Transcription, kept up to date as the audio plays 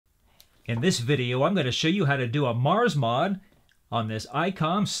In this video, I'm going to show you how to do a Mars mod on this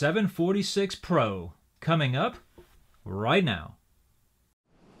Icom 746 Pro. Coming up right now.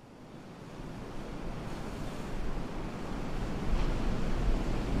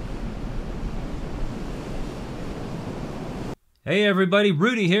 Hey everybody,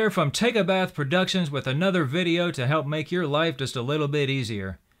 Rudy here from Take a Bath Productions with another video to help make your life just a little bit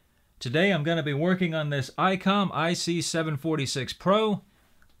easier. Today I'm going to be working on this Icom IC-746 Pro.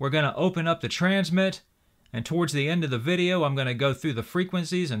 We're going to open up the transmit, and towards the end of the video I'm going to go through the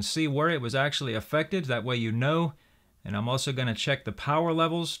frequencies and see where it was actually affected, that way you know. And I'm also going to check the power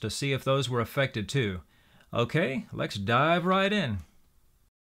levels to see if those were affected too. Okay, let's dive right in.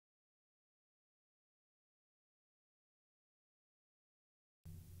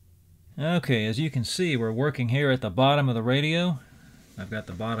 Okay, as you can see, we're working here at the bottom of the radio. I've got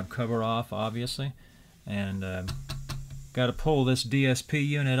the bottom cover off, obviously, and got to pull this DSP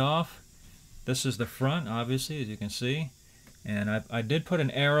unit off. This is the front, obviously, as you can see, and I did put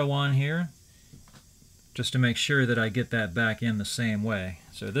an arrow on here just to make sure that I get that back in the same way.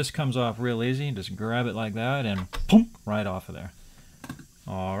 So this comes off real easy. Just grab it like that and boom, right off of there.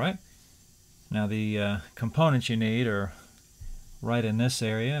 Alright, now the components you need are right in this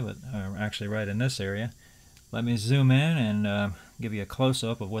area, but actually right in this area. Let me zoom in and give you a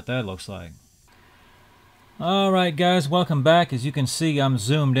close-up of what that looks like. Alright guys, welcome back. As you can see, I'm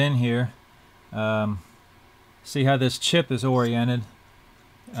zoomed in here. See how this chip is oriented.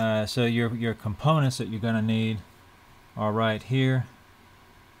 So your components that you're going to need are right here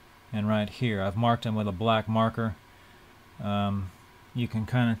and right here. I've marked them with a black marker. You can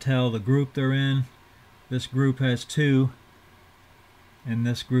kind of tell the group they're in. This group has 2 and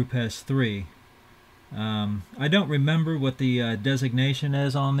this group has 3. I don't remember what the designation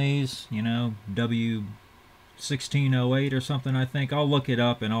is on these, you know, W1608 or something. I think I'll look it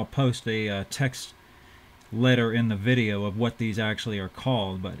up and I'll post a text letter in the video of what these actually are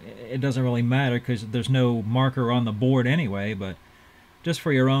called, but it doesn't really matter because there's no marker on the board anyway. But just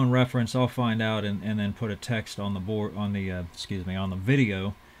for your own reference, I'll find out and then put a text on the board, on the on the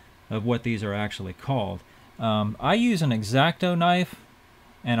video of what these are actually called. I use an X-Acto knife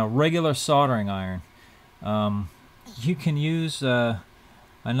and a regular soldering iron. You can use a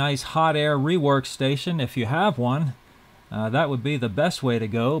nice hot air rework station if you have one. That would be the best way to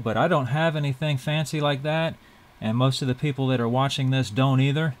go, but I don't have anything fancy like that, and most of the people that are watching this don't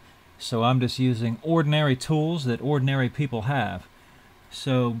either, so I'm just using ordinary tools that ordinary people have.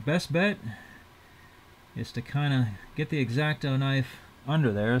 So best bet is to kind of get the X-Acto knife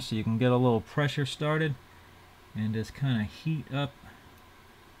under there so you can get a little pressure started and just kind of heat up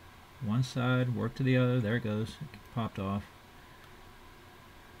one side, work to the other. There it goes. It popped off.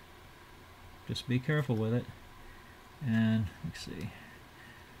 Just be careful with it. And let's see.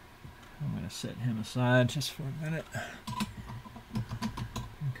 I'm going to set him aside just for a minute.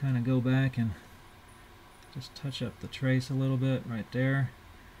 And kind of go back and just touch up the trace a little bit right there.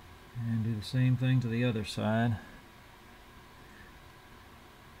 And do the same thing to the other side.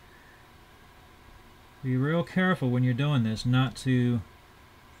 Be real careful when you're doing this not to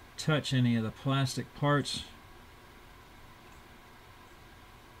touch any of the plastic parts.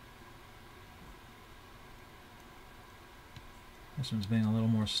 This one's being a little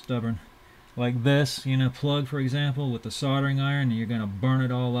more stubborn. Like this, you know, plug for example, with the soldering iron, you're going to burn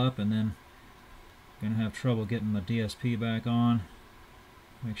it all up and then you're going to have trouble getting the DSP back on.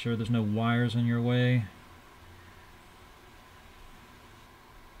 Make sure there's no wires in your way.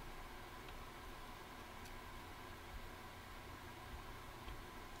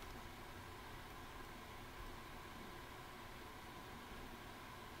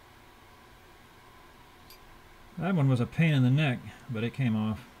 That one was a pain in the neck, but it came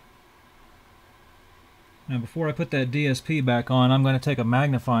off. Now before I put that DSP back on, I'm going to take a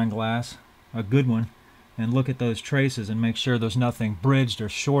magnifying glass, a good one, and look at those traces and make sure there's nothing bridged or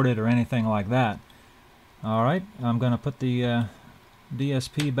shorted or anything like that. Alright, I'm going to put the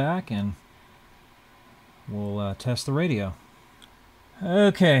DSP back and we'll test the radio.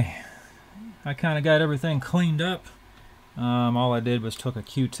 Okay, I kind of got everything cleaned up. All I did was took a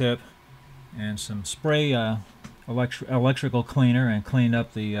Q-tip and some spray electrical cleaner and cleaned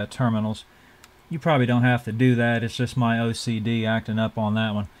up the terminals. You probably don't have to do that. It's just my OCD acting up on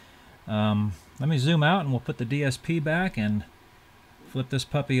that one. Let me zoom out and we'll put the DSP back and flip this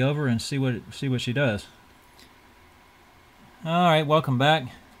puppy over and see what she does. Alright, welcome back.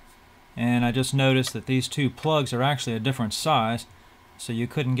 And I just noticed that these 2 plugs are actually a different size, so you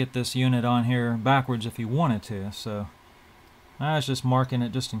couldn't get this unit on here backwards if you wanted to. So I was just marking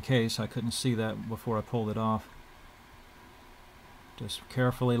it just in case. I couldn't see that before I pulled it off. Just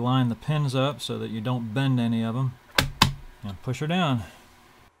carefully line the pins up so that you don't bend any of them. And push her down.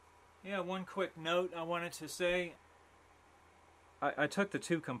 Yeah, one quick note I wanted to say. I took the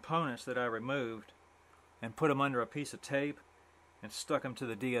two components that I removed and put them under a piece of tape and stuck them to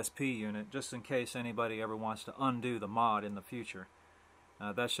the DSP unit just in case anybody ever wants to undo the mod in the future.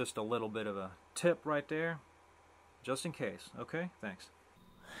 That's just a little bit of a tip right there, just in case. Okay, thanks.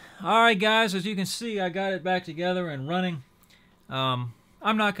 Alright guys, as you can see, I got it back together and running. I'm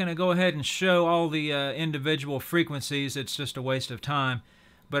not going to go ahead and show all the individual frequencies, it's just a waste of time,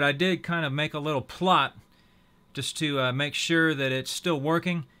 but I did kind of make a little plot just to make sure that it's still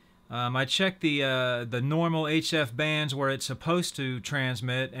working. I checked the normal HF bands where it's supposed to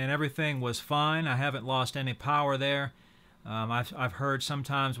transmit, and everything was fine. I haven't lost any power there. I've heard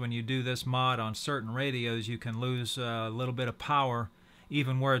sometimes when you do this mod on certain radios, you can lose a little bit of power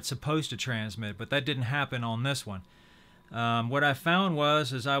even where it's supposed to transmit, but that didn't happen on this one. What I found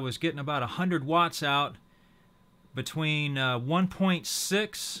was I was getting about 100 watts out between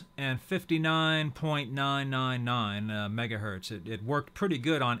 1.6 and 59.999 megahertz. It worked pretty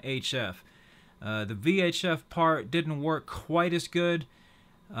good on HF. The VHF part didn't work quite as good.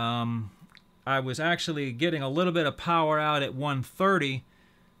 I was actually getting a little bit of power out at 130,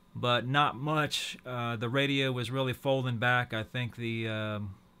 but not much. The radio was really folding back. I think the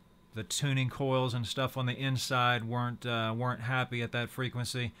tuning coils and stuff on the inside weren't happy at that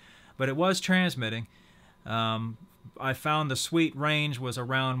frequency, but it was transmitting. I found the sweet range was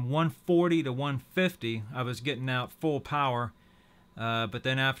around 140 to 150. I was getting out full power, but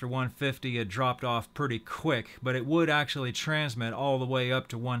then after 150 it dropped off pretty quick, but it would actually transmit all the way up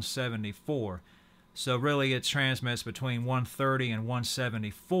to 174. So really it transmits between 130 and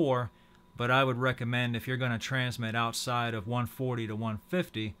 174, but I would recommend if you're going to transmit outside of 140 to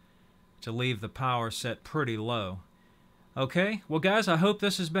 150 to leave the power set pretty low. Okay, well guys, I hope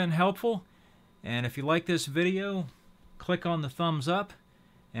this has been helpful. And if you like this video, click on the thumbs up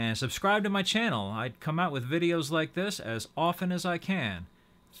and subscribe to my channel. I come out with videos like this as often as I can.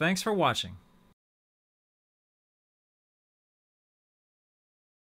 Thanks for watching.